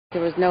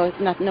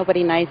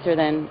Nobody nicer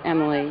than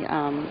Emily,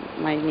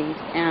 my niece,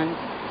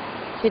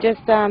 and she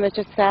just, it's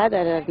just sad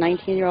that a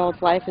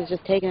 19-year-old's life is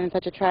just taken in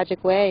such a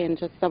tragic way, and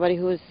just somebody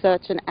who is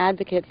such an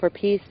advocate for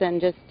peace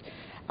and just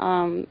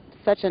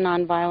such a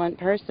nonviolent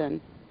person.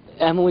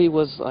 Emily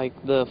was like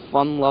the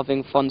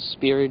fun-loving,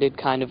 fun-spirited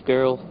kind of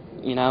girl.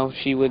 You know,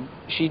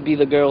 she'd be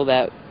the girl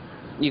that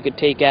you could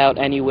take out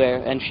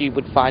anywhere and she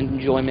would find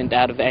enjoyment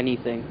out of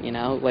anything, you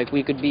know? Like,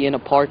 we could be in a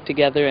park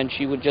together and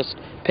she would just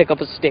pick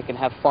up a stick and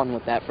have fun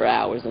with that for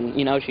hours. And,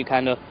 you know, she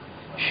kind of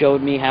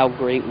showed me how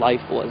great life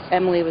was.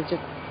 Emily was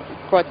just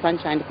brought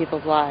sunshine to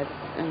people's lives,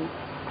 and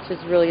she's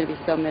really going to be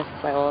so missed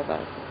by all of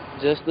us.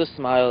 Just the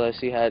smile that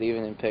she had,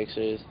 even in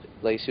pictures,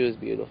 like, she was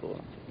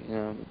beautiful, you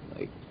know?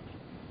 Like,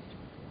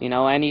 you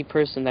know, any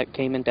person that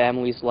came into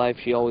Emily's life,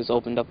 she always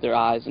opened up their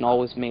eyes and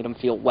always made them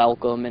feel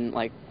welcome and,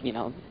 like, you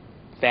know,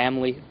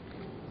 family.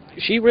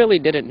 She really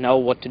didn't know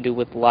what to do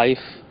with life,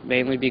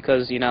 mainly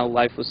because, you know,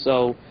 life was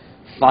so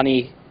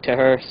funny to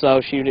her, so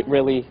she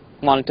really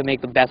wanted to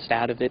make the best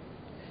out of it.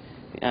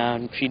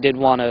 And she did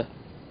want to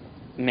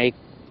make,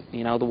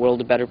 you know, the world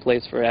a better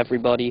place for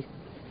everybody,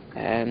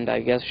 and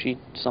I guess she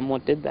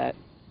somewhat did that.